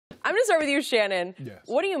I'm going to start with you, Shannon. Yes.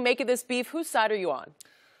 What do you make of this beef? Whose side are you on?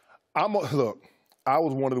 Look, I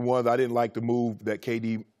was one of the ones I didn't like the move that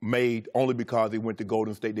KD made only because he went to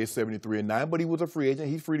Golden State. They're 73-9, but he was a free agent.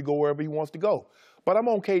 He's free to go wherever he wants to go. But I'm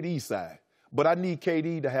on KD's side. But I need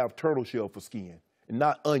KD to have turtle shell for skin and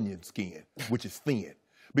not onion skin, which is thin,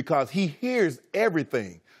 because he hears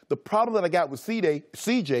everything. The problem that I got with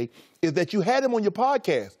CJ is that you had him on your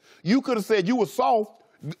podcast. You could have said you were soft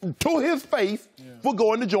to his face for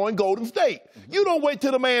going to join Golden State. You don't wait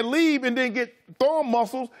till the man leave and then get thumb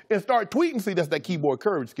muscles and start tweeting. See, that's that keyboard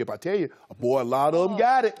courage, Skip. I tell you, boy, a lot of them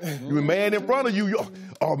got it. You a man in front of you.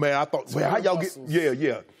 Oh, man, I thought, well, how y'all get,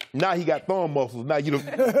 yeah. Now he got thumb muscles. Now you know,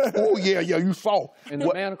 oh, yeah, you soft. And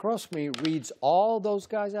the man across from me reads all those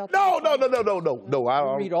guys out there? No. I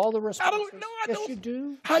don't read all the responses? I don't. Yes, you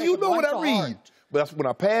do. How you know what I read? But that's when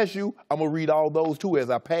I pass you, I'm going to read all those, too, as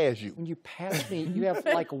I pass you. When you pass me, you have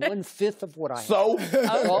like 1/5 of what I have. So,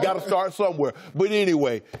 got to start somewhere. But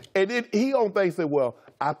anyway, and then he on things say, well,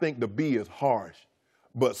 I think the B is harsh,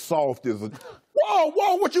 but soft is a...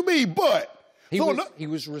 Whoa, what you mean, but? He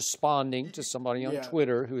was responding to somebody on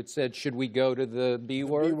Twitter who had said, should we go to the B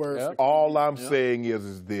word? Yeah. All I'm saying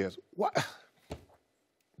is this. What?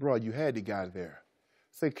 Bro, you had the guy there.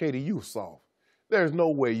 Say, Katie, you soft. There's no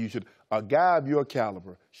way you should... A guy of your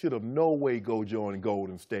caliber should have no way go join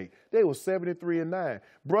Golden State. They were 73-9.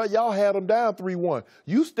 Bro, y'all had them down 3-1.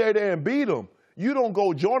 You stay there and beat them. You don't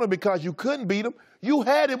go join them because you couldn't beat them. You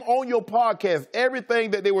had him on your podcast.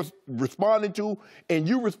 Everything that they were responding to and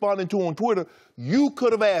you responding to on Twitter, you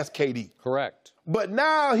could have asked KD. Correct. But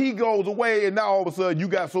now he goes away, and now all of a sudden you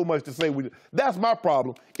got so much to say. That's my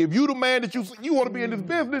problem. If you the man that you want to be in this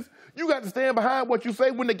business, you got to stand behind what you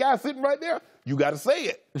say when the guy's sitting right there. You got to say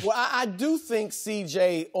it. Well, I do think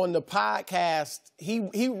CJ on the podcast,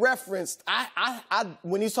 he referenced,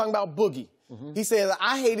 when he's talking about Boogie, he said,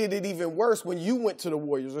 I hated it even worse when you went to the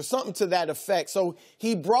Warriors or something to that effect. So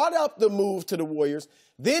he brought up the move to the Warriors.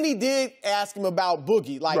 Then he did ask him about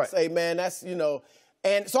Boogie, like say, man, that's, you know.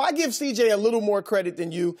 And so I give CJ a little more credit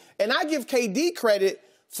than you. And I give KD credit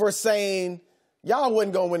for saying y'all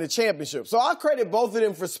wasn't going to win a championship. So I'll credit both of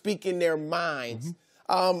them for speaking their minds.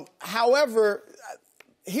 However,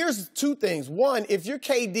 here's two things. One, if you're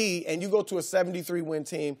KD and you go to a 73-win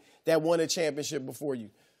team that won a championship before you,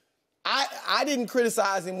 I didn't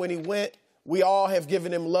criticize him when he went. We all have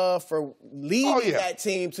given him love for leading that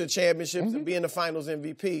team to championships and being the finals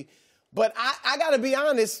MVP. But I got to be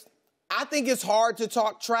honest, I think it's hard to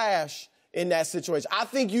talk trash in that situation. I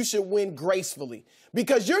think you should win gracefully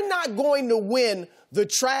because you're not going to win the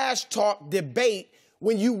trash talk debate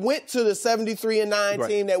when you went to the 73-9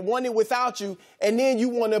 team that won it without you, and then you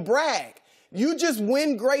want to brag. You just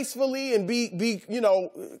win gracefully and be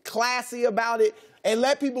classy about it and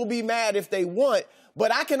let people be mad if they want.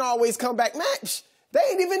 But I can always come back, man, they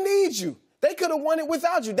ain't even need you. They could have won it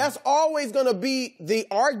without you. That's always going to be the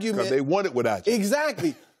argument. Because they won it without you.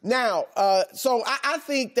 Exactly. Now, so I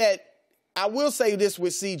think that I will say this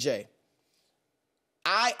with CJ.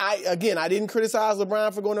 Again, I didn't criticize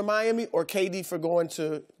LeBron for going to Miami or KD for going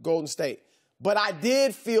to Golden State. But I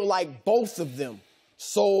did feel like both of them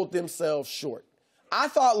sold themselves short. I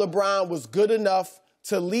thought LeBron was good enough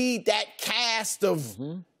to lead that cast of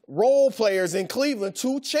role players in Cleveland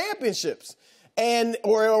to championships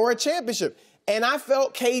or a championship. And I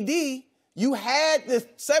felt KD, you had the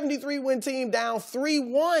 73-win team down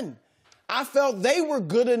 3-1. I felt they were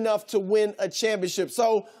good enough to win a championship.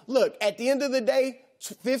 So, look, at the end of the day,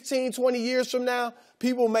 15, 20 years from now,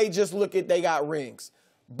 people may just look at they got rings.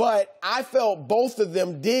 But I felt both of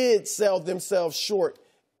them did sell themselves short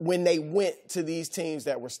when they went to these teams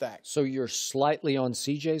that were stacked. So you're slightly on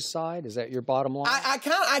CJ's side? Is that your bottom line?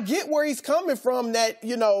 I get where he's coming from that,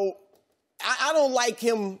 you know, I don't like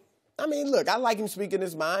him. I mean, look, I like him speaking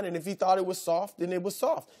his mind, and if he thought it was soft, then it was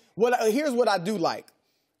soft. Here's what I do like.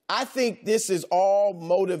 I think this is all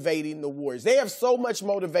motivating the Warriors. They have so much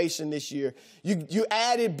motivation this year. You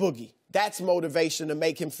added Boogie. That's motivation to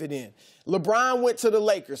make him fit in. LeBron went to the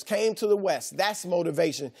Lakers, came to the West. That's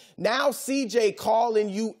motivation. Now CJ calling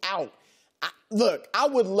you out. Look, I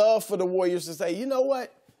would love for the Warriors to say, you know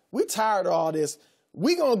what? We're tired of all this.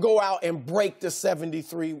 We're going to go out and break the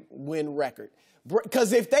 73-win record.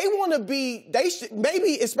 Because if they want to be, they should,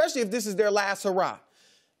 maybe, especially if this is their last hurrah,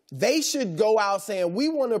 they should go out saying, we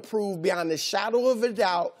want to prove beyond the shadow of a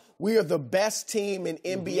doubt we are the best team in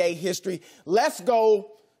NBA history. Let's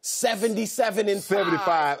go 77-5.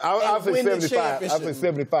 75. I'll say 75. I'll say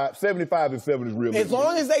 75. 75 and 7 is real. As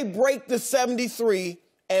long as they break the 73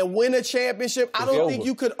 and win a championship, I don't think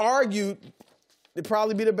you could argue they'd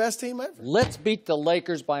probably be the best team ever. Let's beat the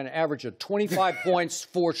Lakers by an average of 25 points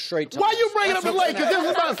 4 straight times. Why you bringing up the Lakers? This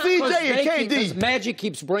is about CJ and KD. Because Magic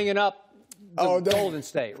keeps bringing up Golden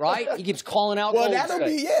State, right? He keeps calling out Golden State. Well,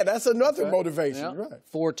 that'll be, that's another motivation. Yeah. Right.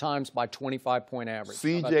 4 times by 25-point average.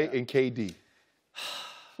 CJ and KD.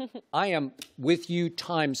 I am with you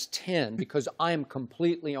times 10 because I am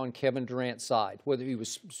completely on Kevin Durant's side, whether he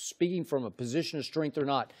was speaking from a position of strength or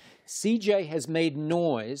not. CJ has made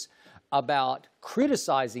noise about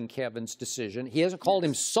criticizing Kevin's decision. He hasn't called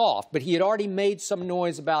him soft, but he had already made some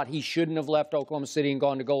noise about he shouldn't have left Oklahoma City and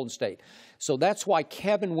gone to Golden State. So that's why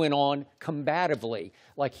Kevin went on combatively,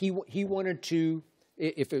 like he wanted to,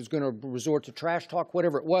 if it was going to resort to trash talk,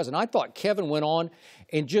 whatever it was. And I thought Kevin went on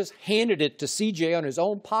and just handed it to CJ on his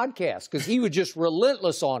own podcast because he was just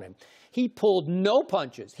relentless on him. He pulled no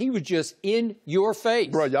punches. He was just in your face.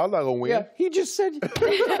 Bro, y'all not going to win. Yeah, he just said, he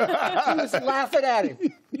was laughing at him.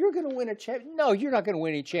 You're going to win a championship. No, you're not going to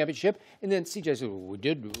win any championship. And then CJ said, well,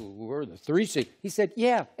 we're the 3 seed. He said,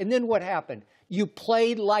 yeah. And then what happened? You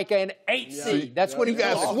played like an 8 seed. That's what he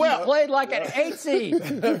called it. You played like an 8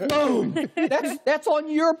 seed. Boom. That's on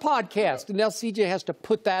your podcast. And now CJ has to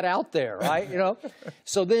put that out there, right? You know.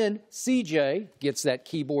 So then CJ gets that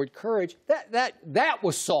keyboard courage. That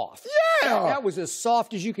was soft. Yeah. That was as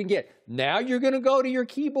soft as you can get. Now you're going to go to your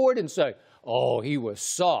keyboard and say, oh, he was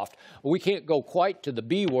soft. Well, we can't go quite to the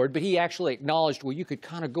B word, but he actually acknowledged, well, you could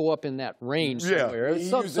kind of go up in that range somewhere. He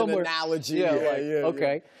used an analogy. Yeah,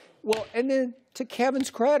 okay. Well, and then to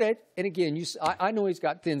Kevin's credit, and again, I know he's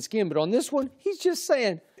got thin skin, but on this one, he's just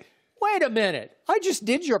saying, wait a minute, I just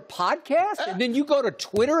did your podcast, and then you go to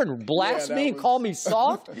Twitter and blast me and call me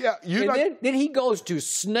soft? Yeah, then he goes to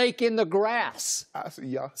snake in the grass. I see,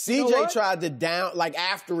 yeah. CJ tried to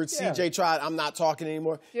afterwards, CJ tried, I'm not talking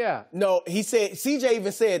anymore. Yeah. No, he said, CJ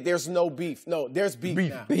even said, there's no beef. No, there's beef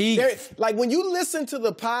now. Like, when you listen to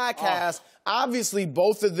the podcast, obviously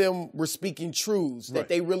both of them were speaking truths that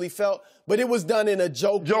they really felt, but it was done in a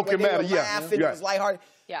joking manner, laughing, it was lighthearted.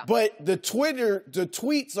 Yeah. But the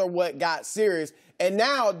tweets are what got serious, and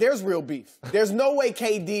now there's real beef. There's no way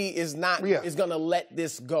KD is gonna let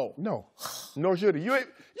this go. No, nor should he. You ain't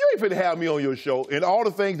finna have me on your show and all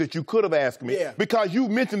the things that you could have asked me because you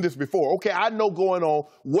mentioned this before. Okay, I know going on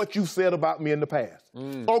what you said about me in the past.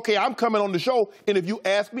 Okay, I'm coming on the show, and if you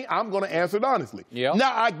ask me, I'm going to answer it honestly. Yep.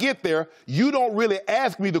 Now I get there, you don't really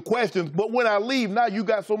ask me the questions, but when I leave, now you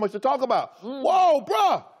got so much to talk about. Whoa,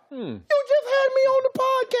 bruh. You just had me on the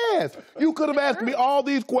podcast. You could have asked me all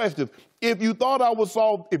these questions. If you thought I was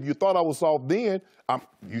soft, then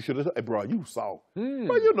you should have said, hey, bro, you soft. But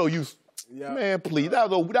you know man, please, that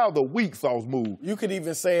was a weak sauce move. You could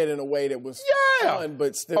even say it in a way that was fun,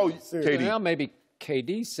 but still serious. Now maybe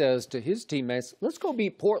KD says to his teammates, let's go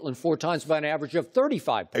beat Portland 4 times by an average of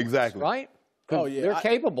 35 points. Exactly. Right? They're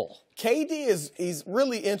capable. KD he's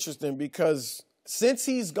really interesting because since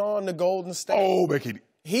he's gone to Golden State,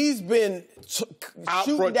 he's been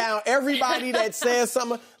shooting down everybody that says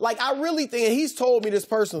something. Like, I really think, and he's told me this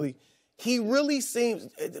personally, he really seems,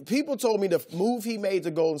 people told me the move he made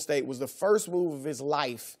to Golden State was the first move of his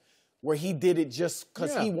life where he did it just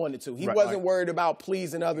because he wanted to. He wasn't worried about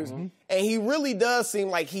pleasing others. And he really does seem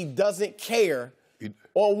like he doesn't care.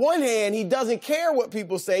 On one hand, he doesn't care what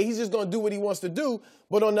people say. He's just going to do what he wants to do.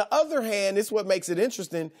 But on the other hand, this is what makes it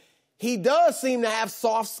interesting. He does seem to have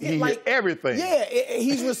soft skin. Like everything. Yeah,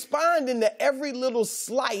 he's responding to every little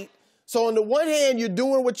slight. So on the one hand, you're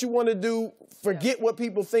doing what you want to do. Forget what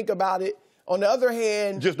people think about it. On the other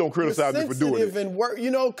hand, just don't criticize me for doing it.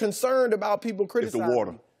 And concerned about people criticizing. It's the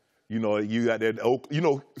water. You know, you got that.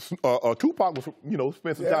 Tupac was,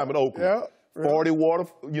 spent some time in Oakland. 40 water,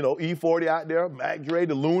 E40 out there, Mac Dre,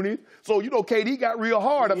 the Loonies. So, KD got real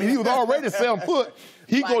hard. I mean, he was already 7 foot.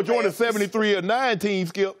 He go join the 73 or 9 team,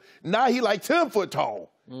 Skip. Now he like 10 foot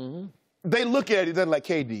tall. They look at it, they're like,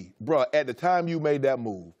 KD, bro, at the time you made that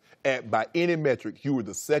move, by any metric, you were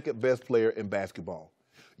the second best player in basketball.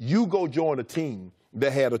 You go join a team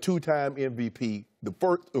that had a 2-time MVP, the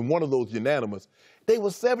first, and one of those unanimous. They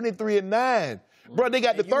were 73 and 9. Bro, they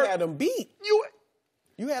got the third. You had them beat.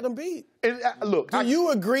 You had them beat. And look, do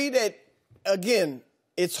you agree that, again,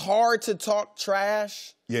 it's hard to talk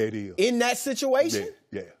trash? Yeah, it is. In that situation?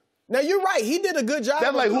 Yeah. Now, you're right. He did a good job.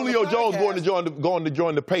 That's like Julio Jones going to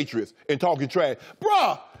join the Patriots and talking trash.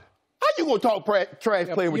 Bruh, how you going to talk trash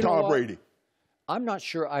playing with Tom Brady? I'm not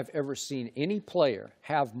sure I've ever seen any player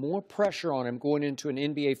have more pressure on him going into an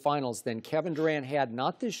NBA Finals than Kevin Durant had,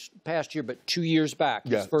 not this past year, but 2 years back.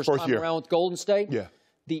 His first time year around with Golden State. Yeah.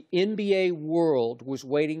 The NBA world was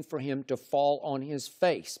waiting for him to fall on his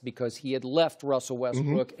face because he had left Russell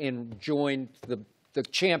Westbrook and joined the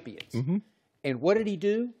champions. And what did he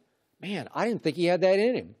do? Man, I didn't think he had that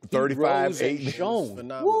in him. 35, 8. Shone.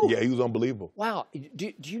 Yeah, he was unbelievable. Wow.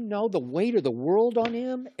 Do you know the weight of the world on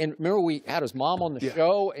him? And remember, we had his mom on the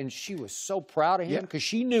show, and she was so proud of him because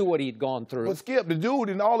she knew what he'd gone through. But Skip, the dude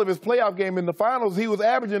in all of his playoff game in the finals, he was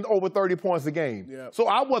averaging over 30 points a game. Yeah. So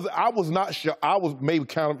I was not shocked. I was maybe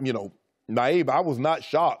kind of, naive. I was not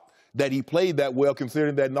shocked that he played that well,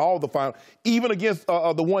 considering that in all the finals, even against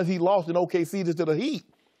the ones he lost in OKC to the Heat,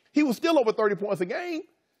 he was still over 30 points a game.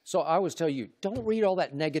 So I always tell you, don't read all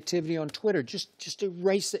that negativity on Twitter. Just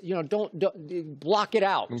erase it. Don't block it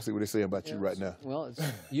out. Let me see what they're saying about you right now. Well,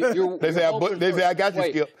 you're they say I got you,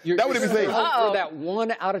 Skip. That would be saying. For that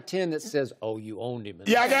 1 out of 10 that says, "Oh, you owned him."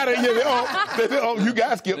 Yeah, I got it. Yeah, they say, "Oh, you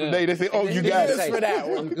got Skip today." They say, "Oh, you got it." For that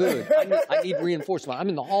one. I'm good. I need reinforcement. I'm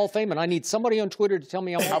in the Hall of Fame, and I need somebody on Twitter to tell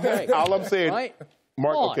me I'm okay. All I'm saying, right?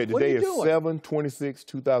 Mark. Okay, today is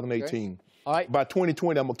 7/26/2018. Okay. All right. By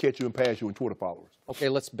 2020, I'm gonna catch you and pass you in Twitter followers. Okay,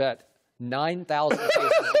 let's bet 9,000 cases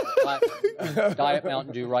of Diet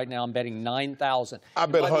Mountain Dew right now. I'm betting 9,000. I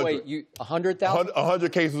bet 100. By the way, 100,000?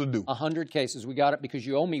 100 cases will do. 100 cases. We got it because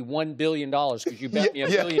you owe me $1 billion because you bet me $1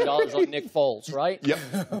 billion on Nick Foles, right? Yep.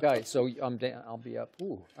 Okay, so I'll be up.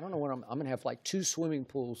 Ooh, I don't know when I'm going to have like 2 swimming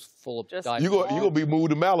pools full of Diet You're going to be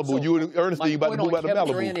moved to Malibu. So you and Ernestine about to move out to Kevin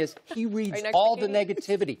Malibu. Durant is he reads all the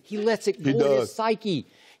negativity. He lets it go in his psyche.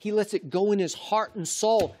 He lets it go in his heart and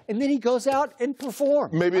soul, and then he goes out and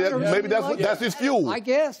performs. Maybe that's his fuel. I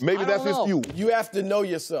guess. Maybe that's his fuel. You have to know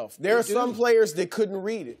yourself. There are some players that couldn't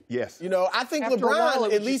read it. Yes. I think After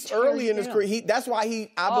LeBron, at least early in his career, that's why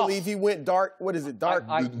I believe he went dark. What is it? Dark.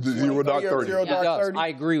 Zero dark 30. Zero dark 30. I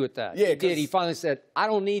agree with that. Yeah, he did. He finally said, "I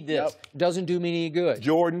don't need this. Doesn't do me any good."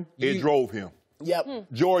 Jordan, it drove him.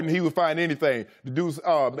 Yep. Jordan, he would find anything. The dude's.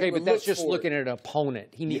 Okay, but that's just looking at an opponent.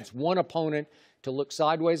 He needs one opponent to look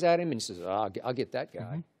sideways at him, and he says, I'll get that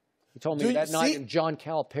guy. He told me that night, and John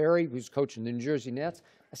Calipari, who's coaching the New Jersey Nets,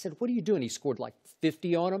 I said, what are you doing? He scored like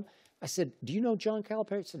 50 on him. I said, do you know John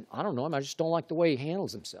Calipari? He said, I don't know him. I just don't like the way he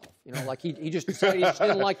handles himself. Like he just decided he just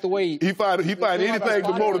didn't like the way he find anything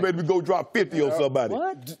to motivate him to go drop 50 on somebody.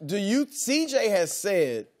 What? CJ has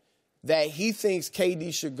said that he thinks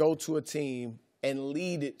KD should go to a team and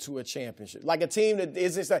lead it to a championship. Like a team that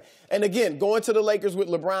isn't. And again, going to the Lakers with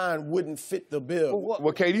LeBron wouldn't fit the bill.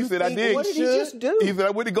 Well, KD said I did. What did he just do? He said I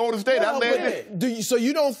went to Golden State. I led it. So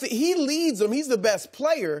you don't think he leads them? He's the best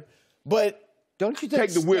player, but don't you think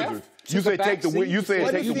take the Wizards? You say take the Wizards. You say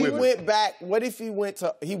take the Wizards. What if he went back? What if he went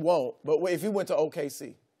to? He won't. But what if he went to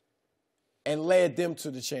OKC and led them to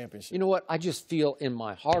the championship? You know what? I just feel in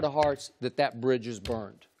my heart of hearts that bridge is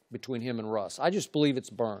burned between him and Russ. I just believe it's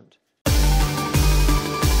burned.